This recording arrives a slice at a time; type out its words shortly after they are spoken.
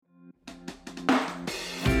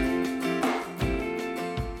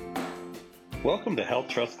Welcome to Health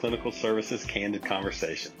Trust Clinical Services Candid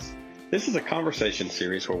Conversations. This is a conversation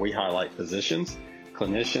series where we highlight physicians,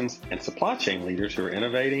 clinicians, and supply chain leaders who are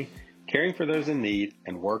innovating, caring for those in need,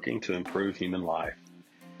 and working to improve human life.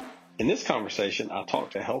 In this conversation, I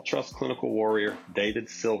talked to Health Trust Clinical Warrior David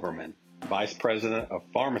Silverman, Vice President of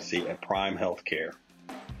Pharmacy at Prime Healthcare.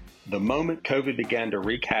 The moment COVID began to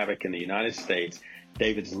wreak havoc in the United States,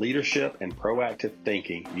 David's leadership and proactive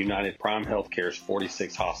thinking united Prime Healthcare's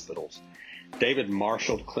 46 hospitals. David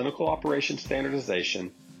marshaled clinical operations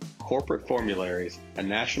standardization, corporate formularies, a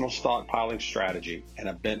national stockpiling strategy, and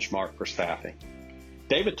a benchmark for staffing.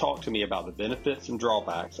 David talked to me about the benefits and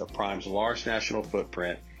drawbacks of Prime's large national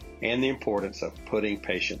footprint and the importance of putting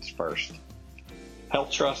patients first.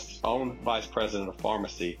 Health Trust's own Vice President of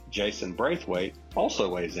Pharmacy, Jason Braithwaite, also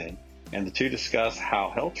weighs in, and the two discuss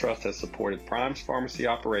how Health Trust has supported Prime's pharmacy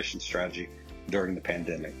operations strategy during the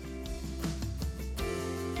pandemic.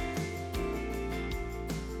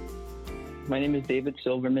 My name is David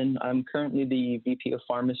Silverman. I'm currently the VP of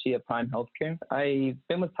Pharmacy at Prime Healthcare. I've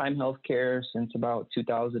been with Prime Healthcare since about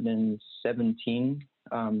 2017.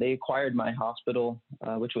 They acquired my hospital,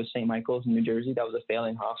 which was St. Michael's in New Jersey. That was a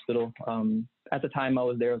failing hospital. At the time I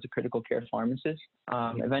was there, I was a critical care pharmacist.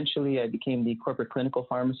 Eventually, I became the corporate clinical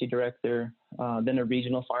pharmacy director, then a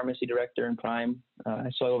regional pharmacy director in Prime.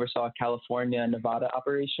 So I oversaw California and Nevada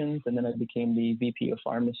operations, and then I became the VP of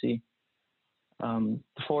Pharmacy.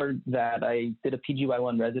 Before that, I did a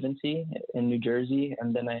PGY1 residency in New Jersey,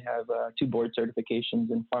 and then I have 2 board certifications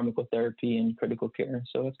in pharmacotherapy and critical care.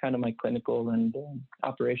 So that's kind of my clinical and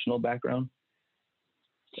operational background.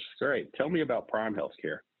 Great. Tell me about Prime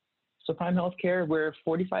Healthcare. So Prime Healthcare, we're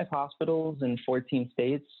 45 hospitals in 14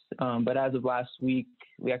 states, but as of last week,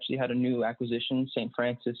 we actually had a new acquisition, St.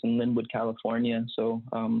 Francis in Linwood, California. So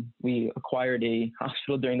we acquired a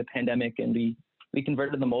hospital during the pandemic, and we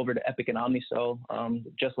converted them over to Epic and Omnicell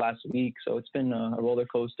just last week. So it's been a roller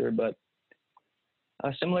coaster, but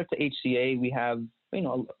similar to HCA, we have,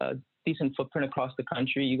 a decent footprint across the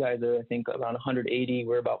country. You guys are, I think, around 180.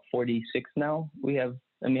 We're about 46 now. We have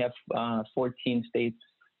 14 states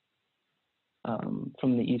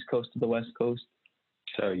from the East Coast to the West Coast.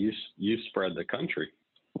 So you spread the country.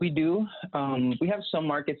 We do. We have some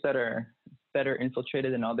markets that are better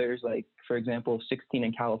infiltrated than others, like, for example, 16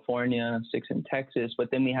 in California, 6 in Texas,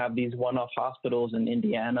 but then we have these one-off hospitals in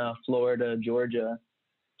Indiana, Florida, Georgia,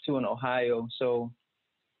 2 in Ohio. So,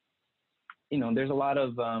 there's not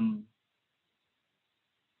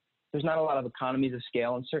a lot of economies of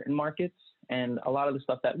scale in certain markets, and a lot of the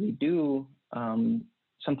stuff that we do,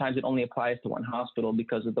 sometimes it only applies to one hospital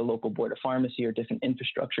because of the local board of pharmacy or different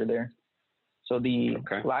infrastructure there. So the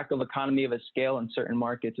lack of economy of a scale in certain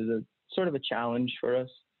markets is a sort of a challenge for us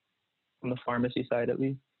on the pharmacy side, at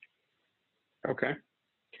least. Okay.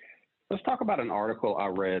 Let's talk about an article I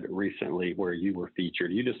read recently where you were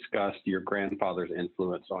featured. You discussed your grandfather's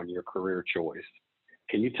influence on your career choice.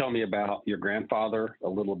 Can you tell me about your grandfather, a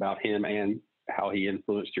little about him and how he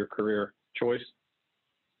influenced your career choice?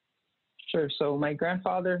 Sure. So my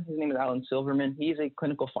grandfather, his name is Alan Silverman. He's a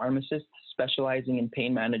clinical pharmacist specializing in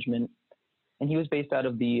pain management, and he was based out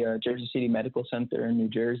of the Jersey City Medical Center in New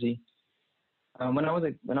Jersey. When I was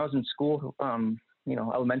in school,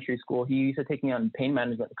 elementary school, he used to take me on pain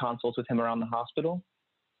management consults with him around the hospital.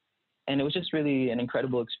 And it was just really an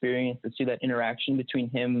incredible experience to see that interaction between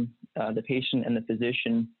him, the patient, and the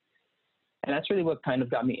physician. And that's really what kind of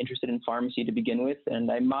got me interested in pharmacy to begin with.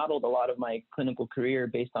 And I modeled a lot of my clinical career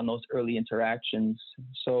based on those early interactions.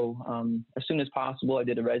 So as soon as possible, I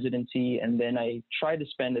did a residency, and then I tried to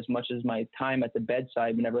spend as much as my time at the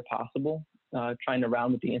bedside whenever possible, trying to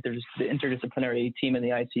round with the interdisciplinary team in the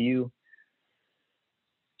ICU.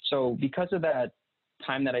 So because of that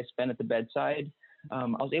time that I spent at the bedside, I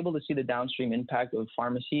was able to see the downstream impact of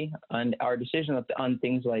pharmacy and our decision on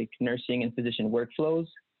things like nursing and physician workflows.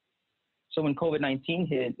 So when COVID-19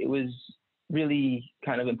 hit, it was really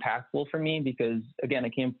kind of impactful for me because, again, I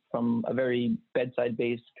came from a very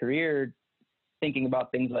bedside-based career, thinking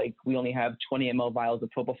about things like we only have 20 ml vials of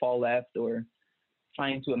propofol left, or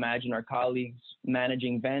trying to imagine our colleagues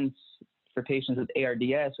managing vents for patients with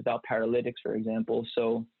ARDS without paralytics, for example.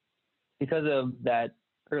 So because of that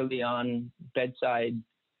early on bedside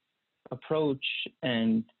approach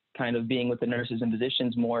and kind of being with the nurses and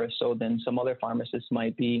physicians more so than some other pharmacists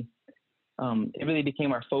might be, it really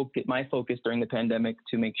became my focus during the pandemic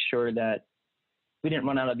to make sure that we didn't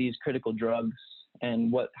run out of these critical drugs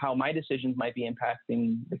and how my decisions might be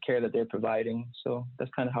impacting the care that they're providing. So that's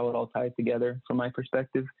kind of how it all tied together from my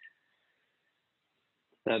perspective.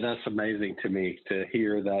 That's amazing to me to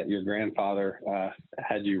hear that your grandfather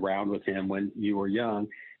had you round with him when you were young.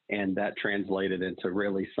 and that translated into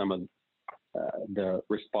really some of the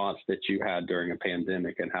response that you had during a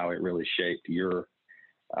pandemic and how it really shaped your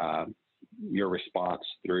response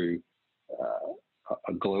through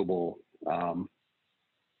a global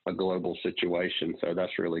situation. So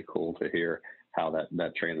that's really cool to hear how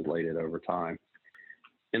that translated over time.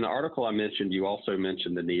 In the article I mentioned, you also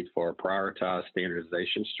mentioned the need for a prioritized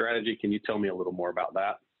standardization strategy. Can you tell me a little more about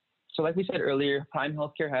that? So like we said earlier, Prime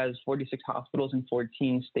Healthcare has 46 hospitals in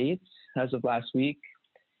 14 states as of last week.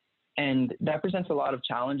 And that presents a lot of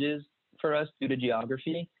challenges for us due to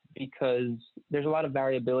geography, because there's a lot of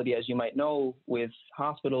variability, as you might know, with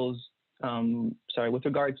hospitals, with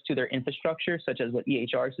regards to their infrastructure, such as what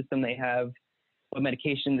EHR system they have, what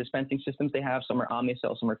medication dispensing systems they have. Some are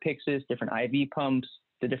Omnicell, some are Pyxis, different IV pumps,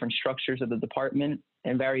 the different structures of the department,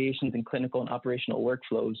 and variations in clinical and operational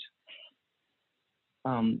workflows.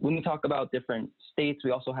 When we talk about different states,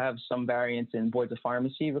 we also have some variance in boards of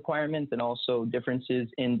pharmacy requirements and also differences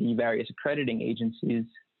in the various accrediting agencies.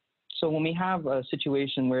 So when we have a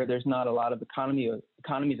situation where there's not a lot of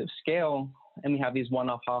economies of scale, and we have these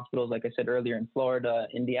one-off hospitals, like I said earlier, in Florida,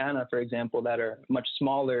 Indiana, for example, that are much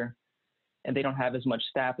smaller, and they don't have as much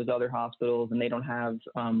staff as other hospitals, and they don't have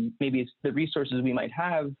maybe it's the resources we might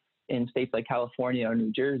have in states like California or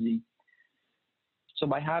New Jersey. So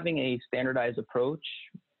by having a standardized approach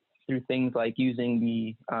through things like using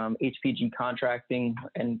the HPG contracting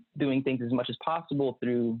and doing things as much as possible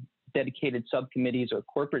through dedicated subcommittees or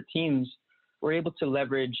corporate teams, we're able to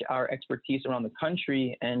leverage our expertise around the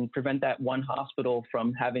country and prevent that one hospital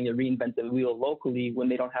from having to reinvent the wheel locally when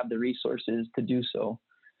they don't have the resources to do so.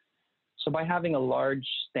 So by having a large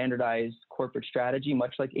standardized corporate strategy,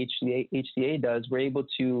 much like HCA does, we're able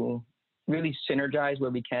to really synergize where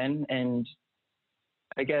we can and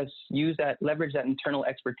I guess leverage that internal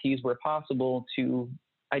expertise where possible to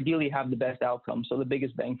ideally have the best outcome. So the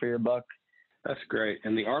biggest bang for your buck. That's great.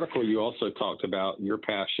 In the article, you also talked about your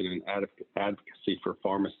passion and advocacy for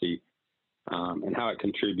pharmacy and how it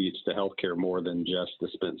contributes to healthcare more than just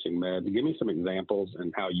dispensing meds. Give me some examples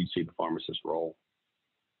and how you see the pharmacist's role.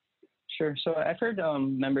 Sure. So I've heard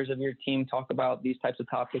members of your team talk about these types of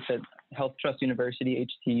topics at Health Trust University,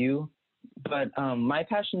 HTU. But my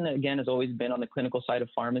passion, again, has always been on the clinical side of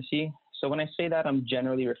pharmacy. So when I say that, I'm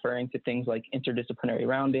generally referring to things like interdisciplinary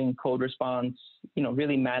rounding, code response,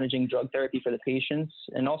 really managing drug therapy for the patients,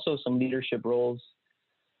 and also some leadership roles.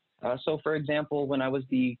 So for example, when I was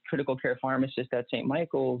the critical care pharmacist at St.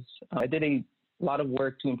 Michael's, I did a lot of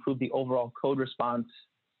work to improve the overall code response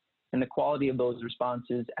and the quality of those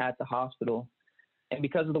responses at the hospital. And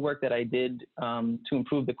because of the work that I did to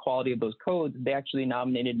improve the quality of those codes, they actually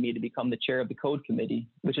nominated me to become the chair of the code committee,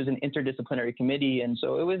 which is an interdisciplinary committee. And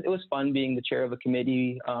so it was fun being the chair of a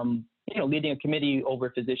committee, leading a committee over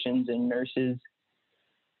physicians and nurses.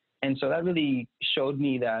 And so that really showed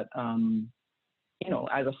me that,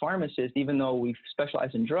 as a pharmacist, even though we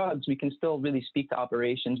specialize in drugs, we can still really speak to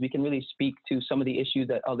operations. We can really speak to some of the issues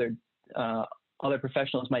that other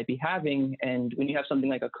professionals might be having. And when you have something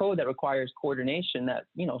like a code that requires coordination, that,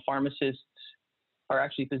 pharmacists are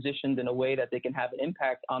actually positioned in a way that they can have an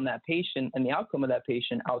impact on that patient and the outcome of that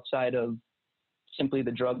patient outside of simply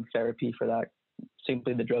the drug therapy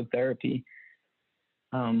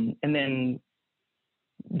And then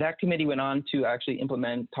that committee went on to actually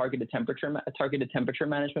implement a targeted temperature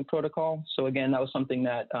management protocol. So again, that was something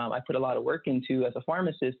that I put a lot of work into as a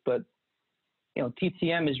pharmacist, but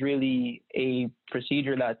TTM is really a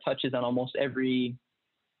procedure that touches on almost every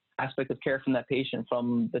aspect of care from that patient,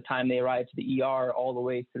 from the time they arrive to the ER all the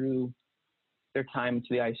way through their time to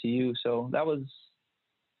the ICU. So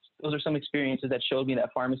those are some experiences that showed me that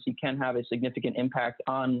pharmacy can have a significant impact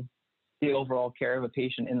on the overall care of a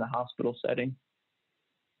patient in the hospital setting.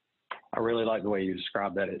 I really like the way you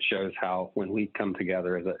describe that. It shows how when we come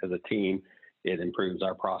together as a team, it improves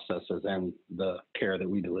our processes and the care that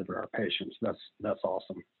we deliver our patients. That's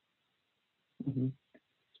awesome. Mm-hmm.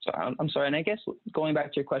 So I'm sorry, and I guess going back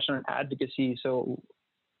to your question on advocacy, so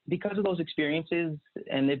because of those experiences,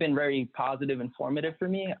 and they've been very positive and formative for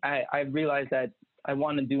me, I realized that I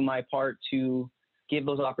want to do my part to give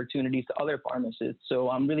those opportunities to other pharmacists. So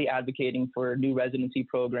I'm really advocating for new residency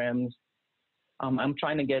programs. I'm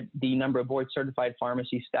trying to get the number of board-certified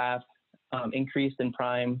pharmacy staff increased in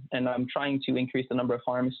Prime, and I'm trying to increase the number of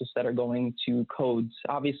pharmacists that are going to codes.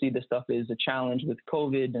 Obviously, this stuff is a challenge with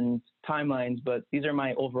COVID and timelines, but these are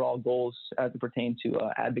my overall goals as it pertains to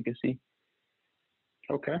advocacy.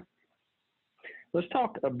 Okay. Let's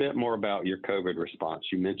talk a bit more about your COVID response.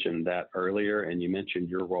 You mentioned that earlier, and you mentioned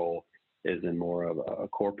your role is in more of a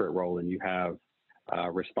corporate role, and you have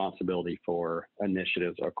responsibility for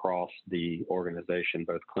initiatives across the organization,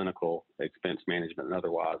 both clinical, expense management, and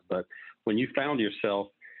otherwise. But when you found yourself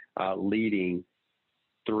leading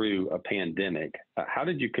through a pandemic, how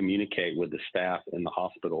did you communicate with the staff in the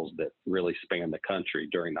hospitals that really spanned the country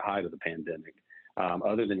during the height of the pandemic?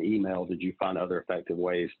 Other than email, did you find other effective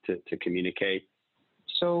ways to communicate?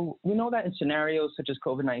 So we know that in scenarios such as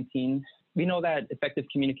COVID-19, we know that effective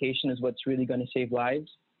communication is what's really going to save lives.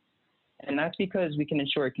 And that's because we can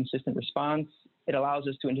ensure a consistent response. It allows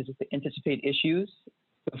us to anticipate issues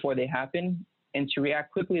before they happen and to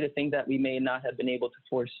react quickly to things that we may not have been able to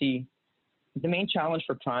foresee. The main challenge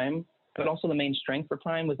for Prime, but also the main strength for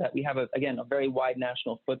Prime, was that we have, a very wide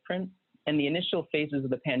national footprint. And the initial phases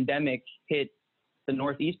of the pandemic hit the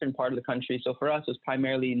northeastern part of the country. So for us, it was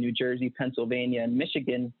primarily New Jersey, Pennsylvania, and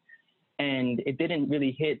Michigan. And it didn't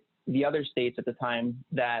really hit the other states at the time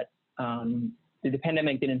that the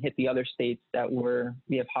pandemic didn't hit the other states that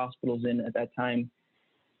we have hospitals in at that time.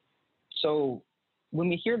 So when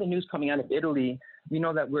we hear the news coming out of Italy, we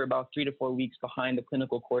know that we're about 3 to 4 weeks behind the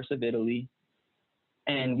clinical course of Italy.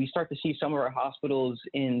 And we start to see some of our hospitals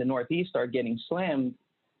in the Northeast start getting slammed.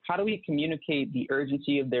 How do we communicate the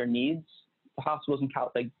urgency of their needs? The hospitals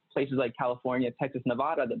in places like California, Texas,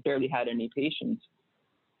 Nevada that barely had any patients.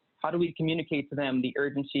 How do we communicate to them the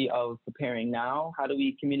urgency of preparing now? How do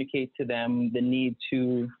we communicate to them the need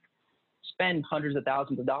to spend hundreds of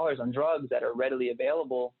thousands of dollars on drugs that are readily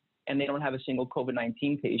available and they don't have a single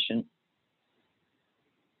COVID-19 patient?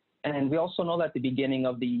 And we also know that the beginning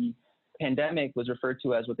of the pandemic was referred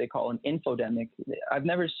to as what they call an infodemic. I've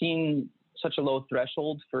never seen such a low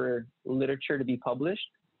threshold for literature to be published,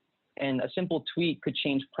 and a simple tweet could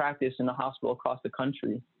change practice in a hospital across the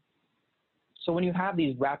country. So when you have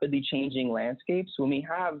these rapidly changing landscapes, when we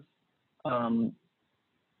have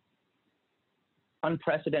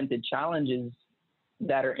unprecedented challenges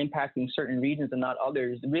that are impacting certain regions and not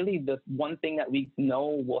others, really the one thing that we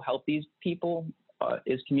know will help these people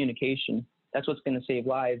is communication. That's what's going to save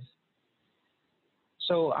lives.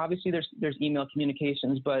 So obviously there's email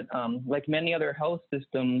communications, but like many other health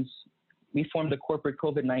systems, we formed a corporate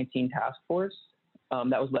COVID-19 task force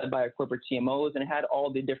that was led by our corporate CMOs, and it had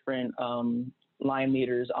all the different line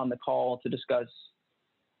leaders on the call to discuss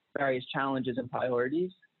various challenges and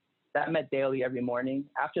priorities. That met daily every morning.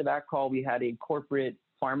 After that call, we had a corporate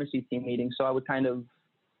pharmacy team meeting. So I would kind of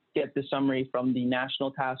get the summary from the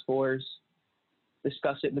national task force,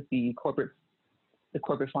 discuss it with the corporate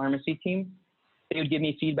pharmacy team. They would give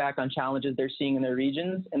me feedback on challenges they're seeing in their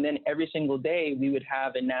regions. And then every single day, we would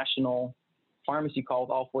have a national pharmacy call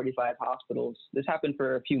with all 45 hospitals. This happened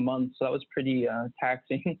for a few months, so that was pretty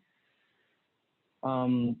taxing.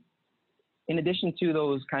 In addition to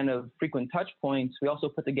those kind of frequent touch points, we also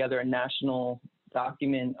put together a national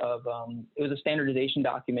document of, it was a standardization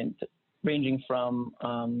document ranging from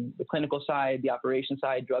the clinical side, the operation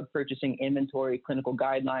side, drug purchasing, inventory, clinical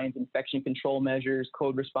guidelines, infection control measures,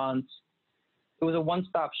 code response. It was a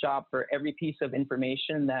one-stop shop for every piece of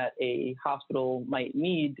information that a hospital might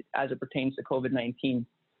need as it pertains to COVID-19.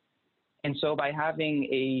 And so by having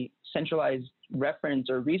a centralized reference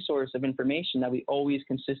or resource of information that we always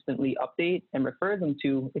consistently update and refer them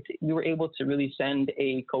to, we were able to really send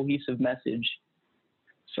a cohesive message.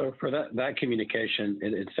 So for that communication,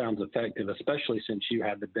 it sounds effective, especially since you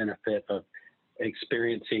had the benefit of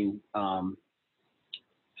experiencing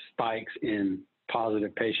spikes in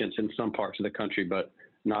positive patients in some parts of the country, but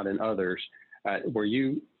not in others. Did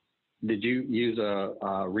you use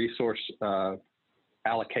a resource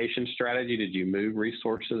allocation strategy? Did you move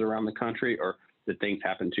resources around the country, or did things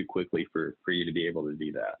happen too quickly for you to be able to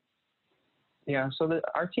do that? Yeah, so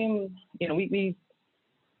our team, we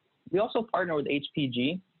also partner with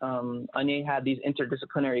HPG. Anya had these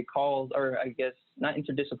interdisciplinary calls, or I guess not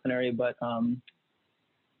interdisciplinary, but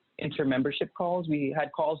inter-membership calls. We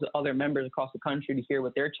had calls with other members across the country to hear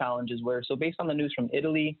what their challenges were. So based on the news from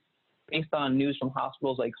Italy, based on news from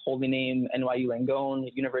hospitals like Holy Name, NYU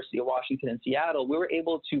Langone, University of Washington, and Seattle, we were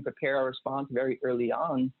able to prepare our response very early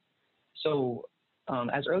on. So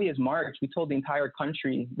as early as March, we told the entire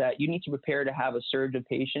country that you need to prepare to have a surge of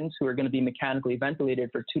patients who are going to be mechanically ventilated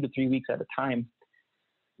for 2 to 3 weeks at a time.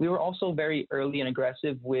 We were also very early and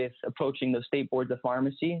aggressive with approaching the state boards of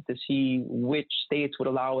pharmacy to see which states would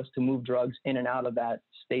allow us to move drugs in and out of that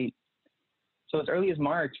state. So as early as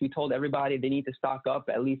March, we told everybody they need to stock up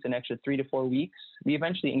at least an extra 3 to 4 weeks. We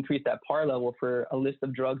eventually increased that par level for a list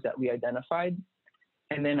of drugs that we identified.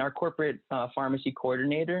 And then our corporate pharmacy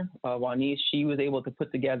coordinator, Juanice, she was able to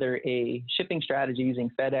put together a shipping strategy using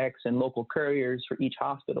FedEx and local couriers for each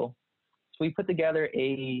hospital. So we put together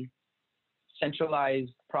a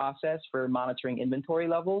centralized process for monitoring inventory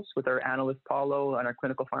levels with our analyst Paulo and our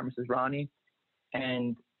clinical pharmacist Ronnie.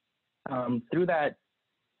 And through that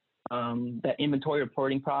inventory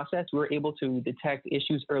reporting process, we were able to detect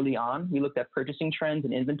issues early on. We looked at purchasing trends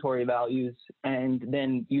and inventory values, and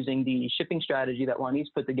then using the shipping strategy that Juanit's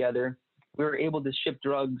put together, we were able to ship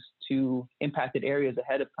drugs to impacted areas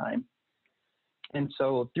ahead of time. And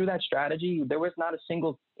so through that strategy, there was not a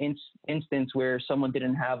single instance where someone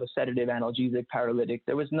didn't have a sedative, analgesic, paralytic.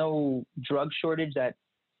 There was no drug shortage that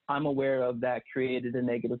I'm aware of that created a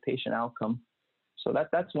negative patient outcome. So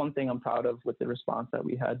that's one thing I'm proud of with the response that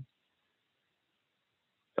we had.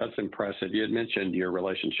 That's impressive. You had mentioned your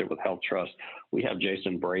relationship with HealthTrust. We have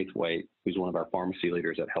Jason Braithwaite, who's one of our pharmacy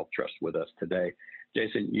leaders at HealthTrust, with us today.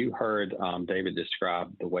 Jason, you heard David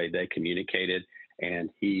describe the way they communicated, and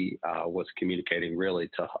he was communicating really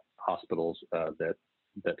to hospitals that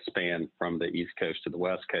span from the East Coast to the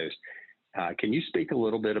West Coast. Can you speak a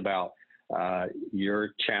little bit about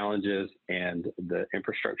your challenges and the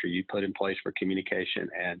infrastructure you put in place for communication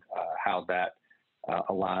and how that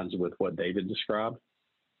aligns with what David described?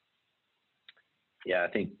 Yeah,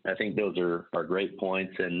 I think those are great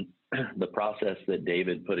points, and the process that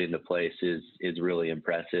David put into place is really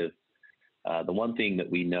impressive. The one thing that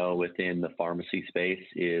we know within the pharmacy space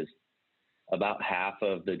is about half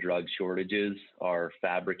of the drug shortages are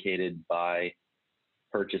fabricated by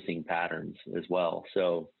purchasing patterns as well.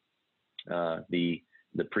 So the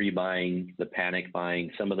pre-buying, the panic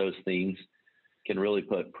buying, some of those things can really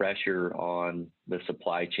put pressure on the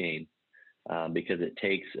supply chain because it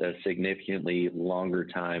takes a significantly longer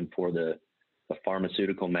time for the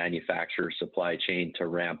pharmaceutical manufacturer supply chain to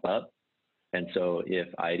ramp up. And so if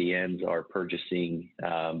IDNs are purchasing,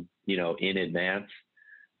 in advance,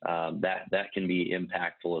 that can be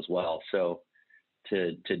impactful as well. So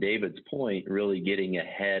to David's point, really getting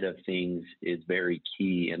ahead of things is very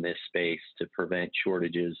key in this space to prevent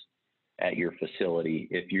shortages at your facility.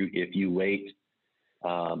 If you wait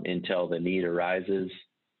until the need arises,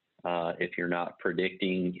 if you're not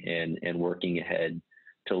predicting and working ahead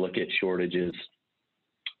to look at shortages,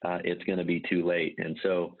 it's going to be too late. And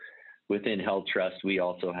so within HealthTrust, we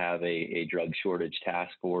also have a drug shortage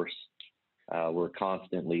task force. We're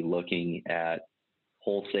constantly looking at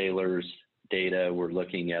wholesalers' data. We're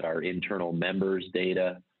looking at our internal members'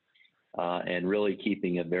 data and really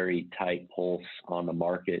keeping a very tight pulse on the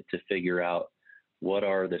market to figure out what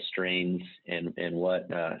are the strains and what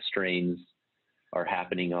strains are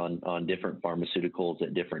happening on different pharmaceuticals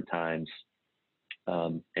at different times.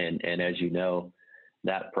 And as you know,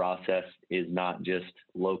 that process is not just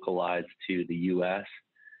localized to the U.S.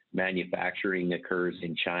 Manufacturing occurs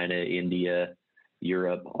in China, India,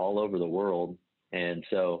 Europe, all over the world. And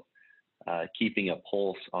so keeping a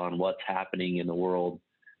pulse on what's happening in the world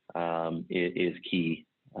is key.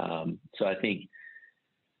 So I think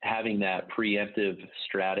having that preemptive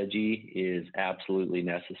strategy is absolutely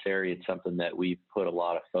necessary. It's something that we've put a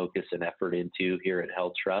lot of focus and effort into here at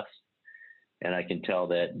HealthTrust. And I can tell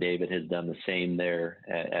that David has done the same there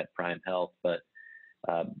at Prime Health. But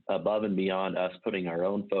above and beyond us putting our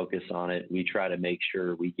own focus on it, we try to make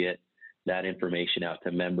sure we get that information out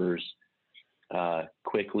to members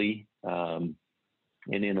quickly and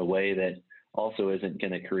in a way that also isn't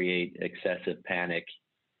going to create excessive panic,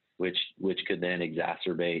 which could then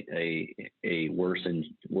exacerbate a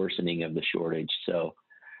worsening of the shortage. So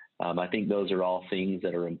I think those are all things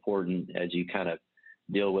that are important as you kind of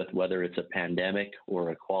deal with whether it's a pandemic or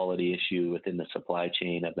a quality issue within the supply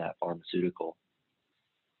chain of that pharmaceutical.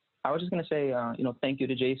 I was just going to say, thank you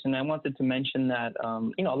to Jason. I wanted to mention that,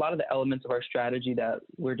 a lot of the elements of our strategy that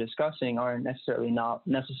we're discussing aren't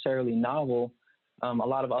necessarily novel. A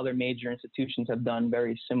lot of other major institutions have done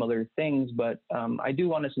very similar things, but I do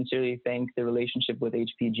want to sincerely thank the relationship with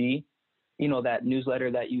HPG. That newsletter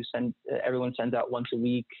that everyone sends out once a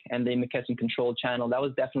week, and the McKesson Control channel, that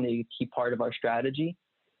was definitely a key part of our strategy.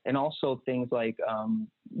 And also things like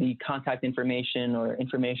the contact information or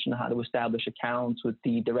information on how to establish accounts with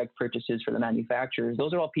the direct purchases for the manufacturers.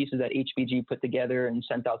 Those are all pieces that HPG put together and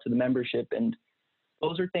sent out to the membership. And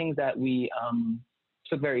those are things that we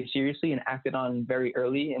took very seriously and acted on very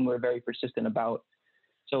early, and we're very persistent about.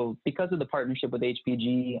 So because of the partnership with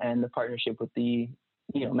HPG and the partnership with the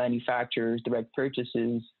manufacturers, direct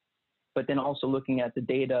purchases, but then also looking at the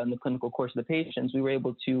data and the clinical course of the patients, we were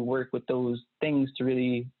able to work with those things to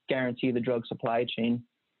really guarantee the drug supply chain.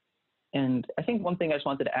 And I think one thing I just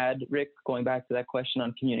wanted to add, Rick, going back to that question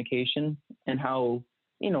on communication and how,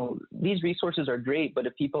 these resources are great, but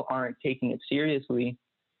if people aren't taking it seriously,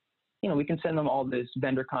 we can send them all this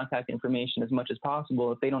vendor contact information as much as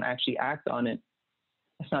possible. If they don't actually act on it,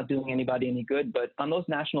 it's not doing anybody any good. But on those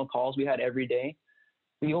national calls we had every day,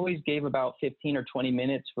 we always gave about 15 or 20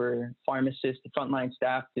 minutes for pharmacists, the frontline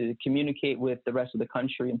staff to communicate with the rest of the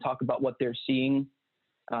country and talk about what they're seeing.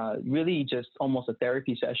 Really just almost a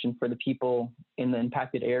therapy session for the people in the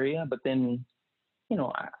impacted area. But then,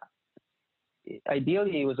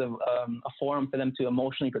 ideally it was a forum for them to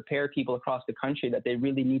emotionally prepare people across the country that they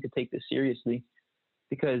really need to take this seriously,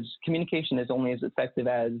 because communication is only as effective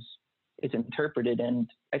as it's interpreted. And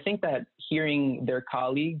I think that hearing their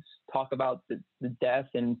colleagues talk about the death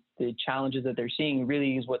and the challenges that they're seeing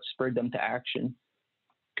really is what spurred them to action.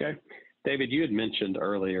 Okay. David, you had mentioned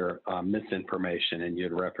earlier misinformation, and you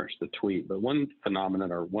had referenced the tweet, but one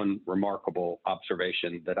phenomenon or one remarkable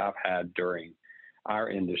observation that I've had during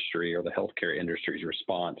our industry or the healthcare industry's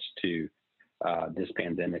response to this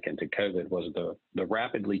pandemic and to COVID was the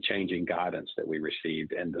rapidly changing guidance that we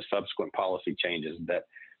received and the subsequent policy changes that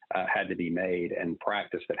had to be made and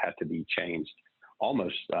practice that had to be changed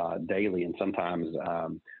almost daily, and sometimes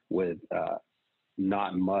with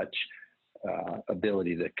not much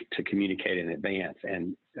ability to communicate in advance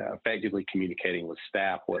and effectively communicating with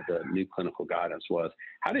staff what the new clinical guidance was.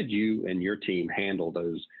 How did you and your team handle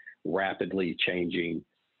those rapidly changing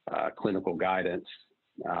clinical guidance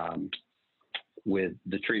with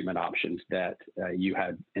the treatment options that you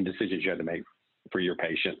had and decisions you had to make for your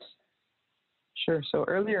patients? Sure. So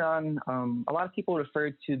earlier on, a lot of people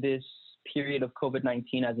referred to this period of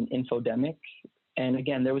COVID-19 as an infodemic. And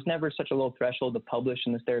again, there was never such a low threshold to publish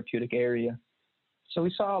in this therapeutic area. So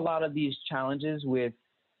we saw a lot of these challenges with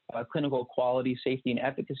clinical quality, safety, and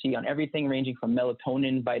efficacy on everything ranging from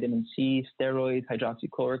melatonin, vitamin C, steroids,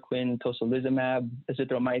 hydroxychloroquine, tocilizumab,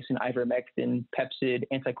 azithromycin, ivermectin, Pepcid,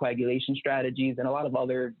 anticoagulation strategies, and a lot of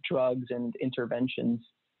other drugs and interventions.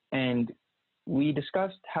 And we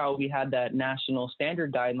discussed how we had that national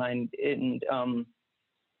standard guideline, and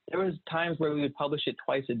there was times where we would publish it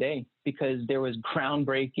twice a day because there was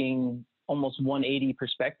groundbreaking, almost 180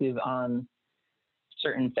 perspective on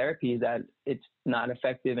certain therapies that it's not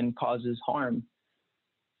effective and causes harm.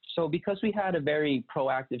 So because we had a very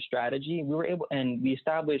proactive strategy, we were able, and we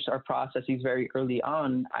established our processes very early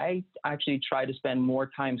on, I actually tried to spend more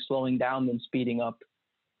time slowing down than speeding up.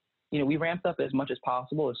 We ramped up as much as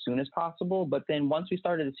possible, as soon as possible. But then once we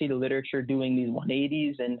started to see the literature doing these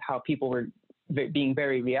 180s and how people were being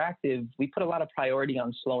very reactive, we put a lot of priority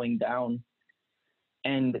on slowing down.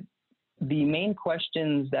 And the main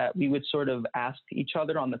questions that we would sort of ask each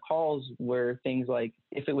other on the calls were things like,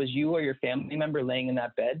 if it was you or your family member laying in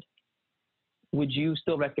that bed, would you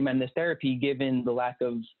still recommend this therapy given the lack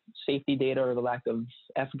of safety data or the lack of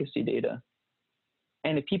efficacy data?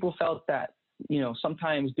 And if people felt that,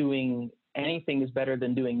 sometimes doing anything is better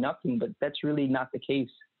than doing nothing, but that's really not the case.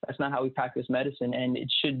 That's not how we practice medicine. And it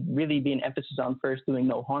should really be an emphasis on first doing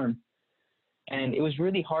no harm. And it was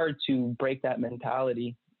really hard to break that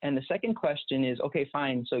mentality. And the second question is, okay,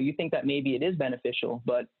 fine. So you think that maybe it is beneficial,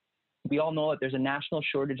 but we all know that there's a national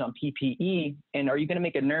shortage on PPE. And are you going to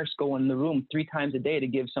make a nurse go in the room 3 times a day to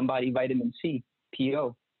give somebody vitamin C,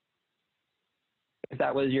 PO? If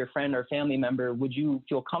that was your friend or family member, would you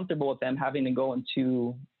feel comfortable with them having to go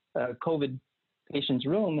into a COVID patient's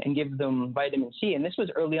room and give them vitamin C? And this was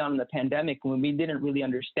early on in the pandemic when we didn't really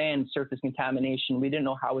understand surface contamination. We didn't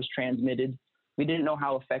know how it was transmitted. We didn't know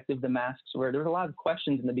how effective the masks were. There were a lot of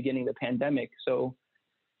questions in the beginning of the pandemic. So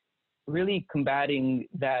really combating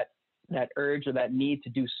that urge or that need to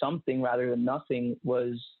do something rather than nothing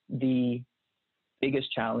was the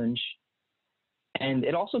biggest challenge. And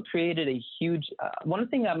it also created a huge, one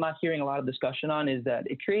thing I'm not hearing a lot of discussion on is that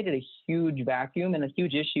it created a huge vacuum and a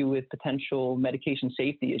huge issue with potential medication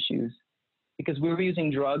safety issues. Because we were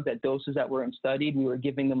using drugs at doses that weren't studied. We were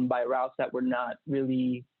giving them by routes that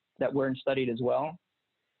weren't studied as well.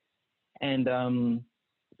 And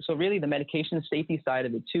so really the medication safety side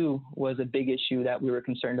of it too was a big issue that we were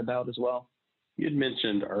concerned about as well. You had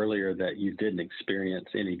mentioned earlier that you didn't experience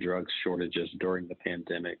any drug shortages during the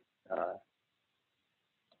pandemic.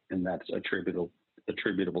 And that's attributable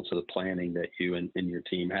to the planning that you and your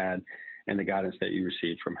team had and the guidance that you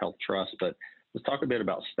received from Health Trust. But let's talk a bit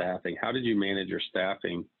about staffing. How did you manage your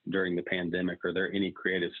staffing during the pandemic? Are there any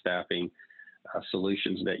creative staffing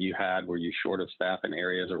solutions that you had? Were you short of staff in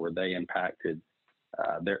areas, or were they impacted?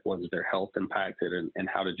 Was their health impacted, and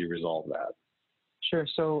how did you resolve that? Sure.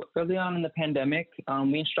 So early on in the pandemic,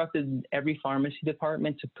 we instructed every pharmacy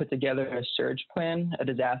department to put together a surge plan, a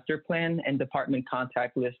disaster plan, and department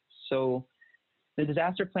contact lists. So the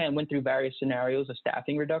disaster plan went through various scenarios of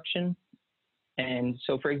staffing reduction. And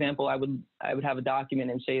so, for example, I would have a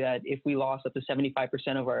document and say that if we lost up to 75%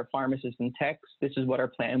 of our pharmacists and techs, this is what our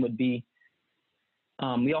plan would be.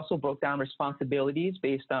 We also broke down responsibilities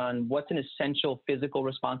based on what's an essential physical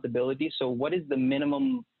responsibility. So what is the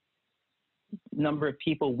minimum number of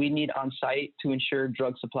people we need on site to ensure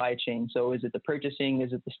drug supply chain? So is it the purchasing?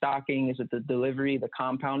 Is it the stocking? Is it the delivery, the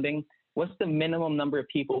compounding? What's the minimum number of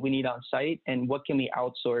people we need on site, and what can we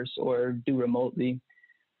outsource or do remotely?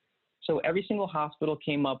 So every single hospital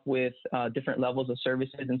came up with different levels of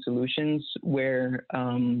services and solutions where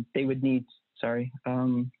they would need, so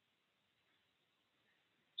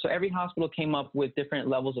every hospital came up with different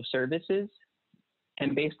levels of services.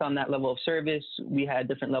 And based on that level of service, we had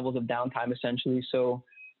different levels of downtime, essentially. So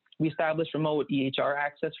we established remote EHR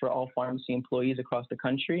access for all pharmacy employees across the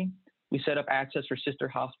country. We set up access for sister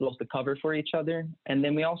hospitals to cover for each other. And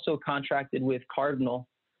then we also contracted with Cardinal.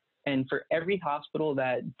 And for every hospital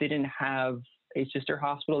that didn't have a sister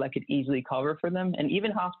hospital that could easily cover for them, and even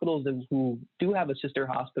hospitals who do have a sister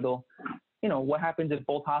hospital, what happens if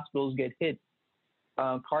both hospitals get hit?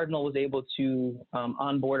 Cardinal was able to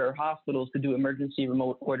onboard our hospitals to do emergency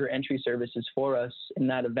remote order entry services for us in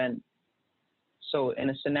that event. So in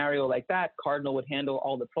a scenario like that, Cardinal would handle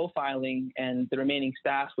all the profiling, and the remaining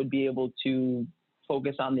staff would be able to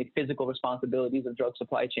focus on the physical responsibilities of drug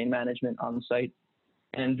supply chain management on site.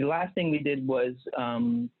 And the last thing we did was,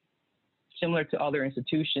 similar to other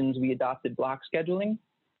institutions, we adopted block scheduling,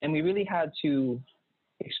 and we really had to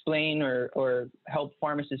explain or help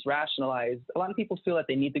pharmacists rationalize. A lot of people feel that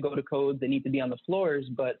they need to go to codes, they need to be on the floors,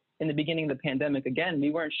 but in the beginning of the pandemic, again,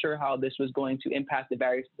 we weren't sure how this was going to impact the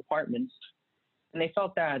various departments. And they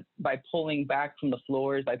felt that by pulling back from the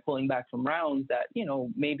floors, by pulling back from rounds, that,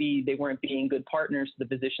 maybe they weren't being good partners to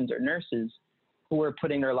the physicians or nurses who were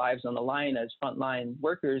putting their lives on the line as frontline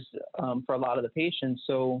workers for a lot of the patients.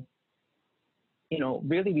 So,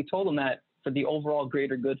 really we told them that for the overall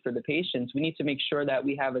greater good for the patients, we need to make sure that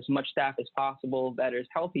we have as much staff as possible that is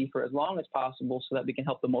healthy for as long as possible so that we can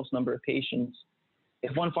help the most number of patients.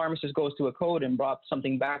 If one pharmacist goes to a code and brought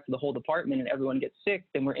something back to the whole department and everyone gets sick,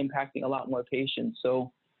 then we're impacting a lot more patients.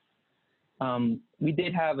 So we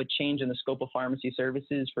did have a change in the scope of pharmacy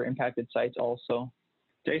services for impacted sites also.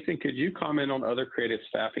 Jason, could you comment on other creative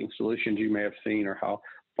staffing solutions you may have seen, or how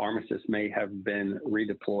pharmacists may have been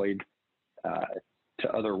redeployed to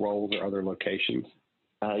other roles or other locations?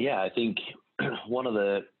 Yeah, I think one of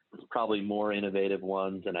the probably more innovative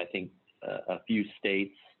ones, and I think a few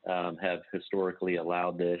states have historically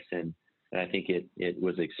allowed this, and I think it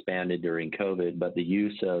was expanded during COVID, but the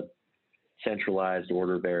use of centralized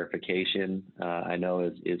order verification, I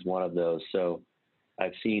know is one of those. So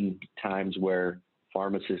I've seen times where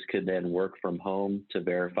pharmacists could then work from home to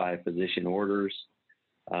verify physician orders,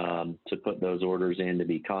 to put those orders in to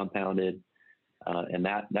be compounded. And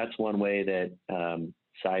that's one way that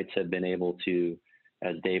sites have been able to,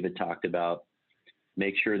 as David talked about,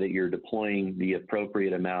 make sure that you're deploying the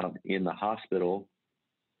appropriate amount in the hospital,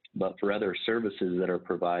 but for other services that are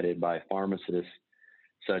provided by pharmacists,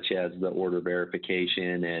 such as the order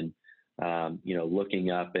verification and looking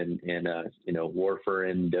up and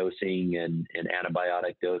warfarin dosing and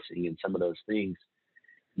antibiotic dosing and some of those things,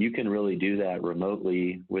 you can really do that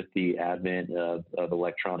remotely with the advent of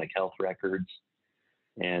electronic health records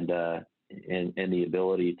and the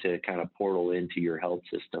ability to kind of portal into your health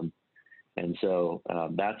system. And so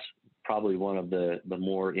that's probably one of the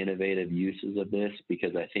more innovative uses of this,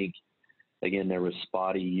 because I think, again, there was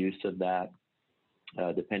spotty use of that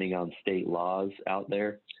depending on state laws out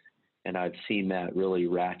there. And I've seen that really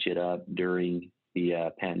ratchet up during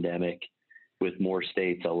the pandemic, with more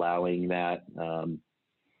states allowing that,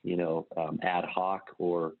 ad hoc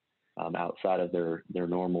or outside of their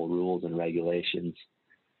normal rules and regulations.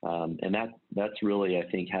 And that's really, I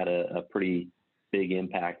think, had a pretty big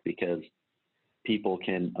impact, because people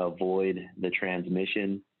can avoid the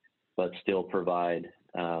transmission, but still provide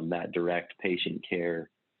that direct patient care,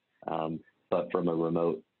 but from a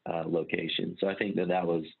remote location. So I think that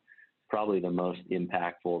was probably the most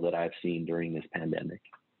impactful that I've seen during this pandemic.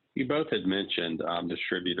 You both had mentioned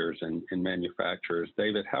distributors and manufacturers.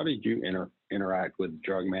 David, how did you interact with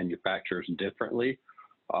drug manufacturers differently,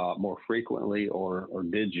 more frequently, or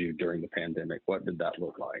did you during the pandemic? What did that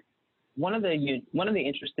look like? One of the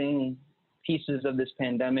interesting pieces of this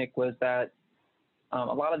pandemic was that a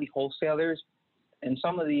lot of the wholesalers and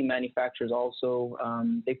some of the manufacturers also,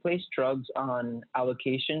 they place drugs on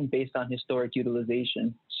allocation based on historic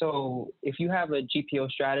utilization. So if you have a GPO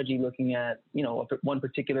strategy looking at, one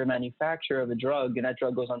particular manufacturer of a drug, and that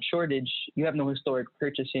drug goes on shortage, you have no historic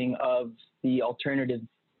purchasing of the alternative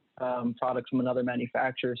product from another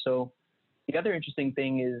manufacturer. So the other interesting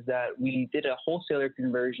thing is that we did a wholesaler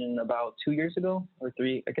conversion about 2 years ago, or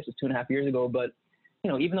three, I guess it's 2.5 years ago, but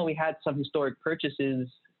even though we had some historic purchases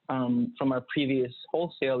from our previous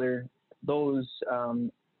wholesaler, those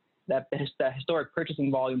that historic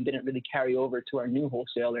purchasing volume didn't really carry over to our new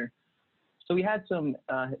wholesaler. So we had some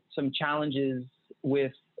challenges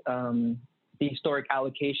with the historic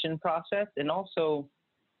allocation process, and also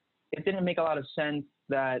it didn't make a lot of sense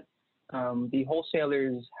that the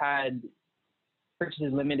wholesalers had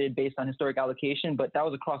purchases limited based on historic allocation, but that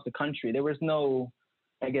was across the country. There was no,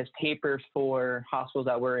 paper for hospitals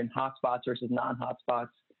that were in hotspots versus non-hotspots.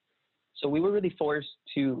 So we were really forced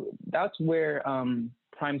to, that's where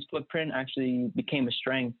Prime's footprint actually became a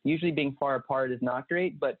strength. Usually being far apart is not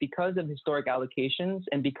great, but because of historic allocations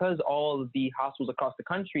and because all of the hospitals across the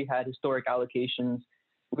country had historic allocations,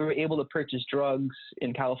 we were able to purchase drugs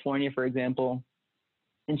in California, for example,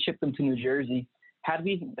 and ship them to New Jersey. Had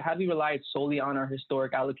we relied solely on our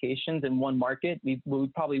historic allocations in one market, we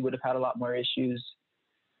probably would have had a lot more issues.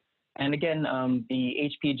 And again,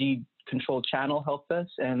 the HPG controlled channel helped us,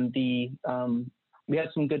 and we had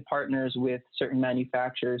some good partners with certain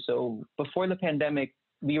manufacturers. So before the pandemic,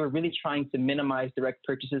 we were really trying to minimize direct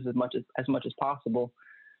purchases as much as possible.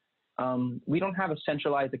 We don't have a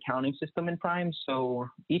centralized accounting system in Prime, so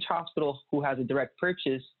each hospital who has a direct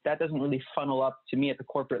purchase, that doesn't really funnel up to me at the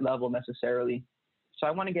corporate level necessarily. So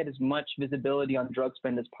I want to get as much visibility on drug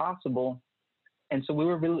spend as possible. And so we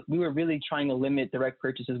were really trying to limit direct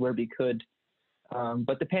purchases where we could.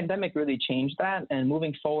 But the pandemic really changed that. And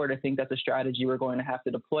moving forward, I think that's a strategy we're going to have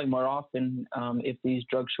to deploy more often if these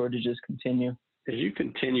drug shortages continue. As you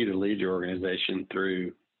continue to lead your organization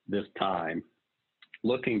through this time,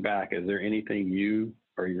 looking back, is there anything you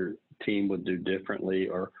or your team would do differently,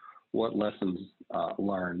 or what lessons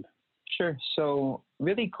learned? Sure. So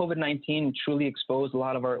really, COVID-19 truly exposed a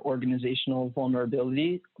lot of our organizational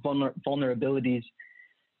vulnerabilities,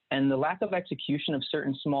 and the lack of execution of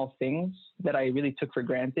certain small things that I really took for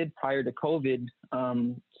granted prior to COVID.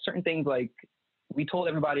 Certain things like we told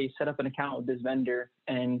everybody set up an account with this vendor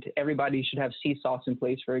and everybody should have CSAUS in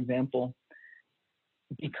place, for example.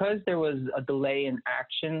 Because there was a delay in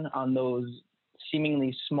action on those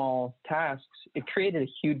seemingly small tasks, it created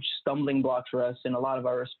a huge stumbling block for us in a lot of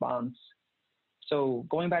our response. So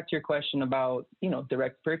going back to your question about,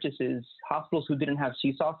 direct purchases, hospitals who didn't have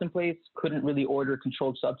CSAUS in place couldn't really order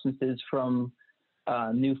controlled substances from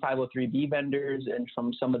new 503B vendors and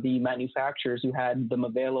from some of the manufacturers who had them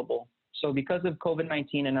available. So because of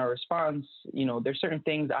COVID-19 and our response, there's certain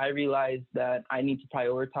things I realized that I need to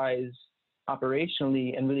prioritize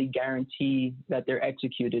operationally and really guarantee that they're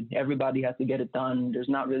executed. Everybody has to get it done. There's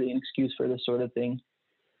not really an excuse for this sort of thing.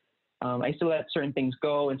 I used to let certain things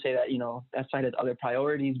go and say that, that side has other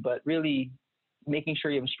priorities, but really making sure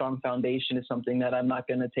you have a strong foundation is something that I'm not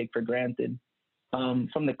going to take for granted.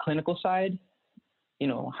 From the clinical side,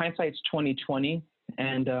 hindsight's 20/20,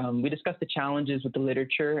 and we discussed the challenges with the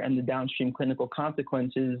literature and the downstream clinical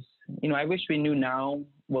consequences. I wish we knew now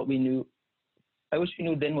what we knew. I wish we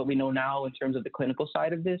knew then what we know now in terms of the clinical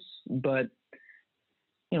side of this, but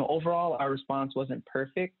overall our response wasn't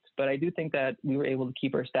perfect, but I do think that we were able to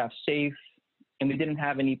keep our staff safe and we didn't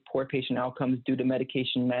have any poor patient outcomes due to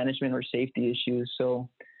medication management or safety issues. So,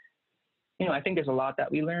 I think there's a lot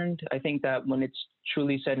that we learned. I think that when it's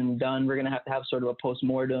truly said and done, we're going to have sort of a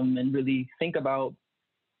postmortem and really think about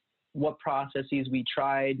what processes we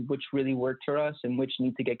tried, which really worked for us and which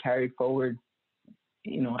need to get carried forward,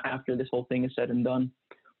 after this whole thing is said and done.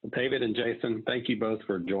 Well, David and Jason, thank you both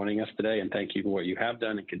for joining us today, and thank you for what you have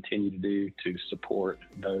done and continue to do to support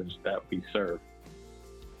those that we serve.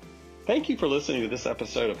 Thank you for listening to this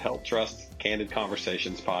episode of Health Trust's Candid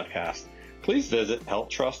Conversations podcast. Please visit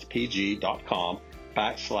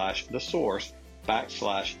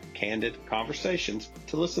healthtrustpg.com/thesource/candid conversations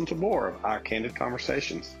to listen to more of our candid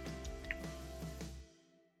conversations.